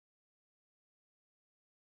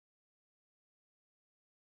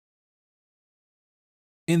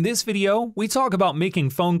In this video, we talk about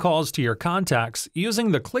making phone calls to your contacts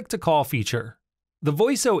using the click-to-call feature. The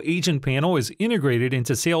Voiso agent panel is integrated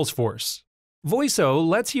into Salesforce. Voiso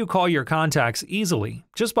lets you call your contacts easily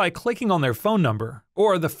just by clicking on their phone number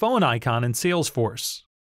or the phone icon in Salesforce.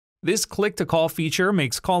 This click-to-call feature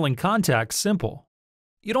makes calling contacts simple.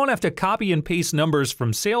 You don't have to copy and paste numbers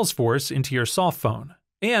from Salesforce into your soft phone,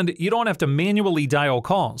 and you don't have to manually dial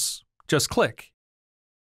calls. Just click.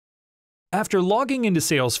 After logging into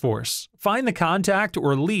Salesforce, find the contact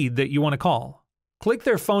or lead that you want to call. Click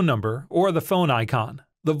their phone number or the phone icon.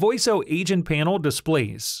 The Voiso agent panel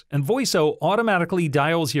displays, and Voiso automatically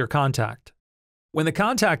dials your contact. When the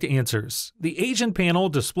contact answers, the agent panel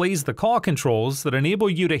displays the call controls that enable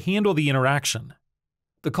you to handle the interaction.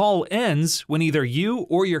 The call ends when either you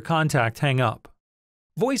or your contact hang up.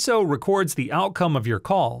 Voiso records the outcome of your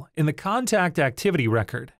call in the contact activity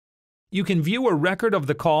record. You can view a record of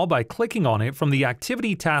the call by clicking on it from the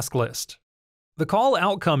activity task list. The call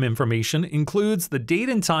outcome information includes the date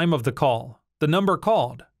and time of the call, the number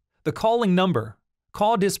called, the calling number,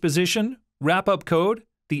 call disposition, wrap-up code,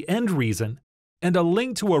 the end reason, and a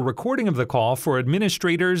link to a recording of the call for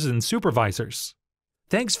administrators and supervisors.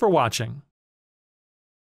 Thanks for watching.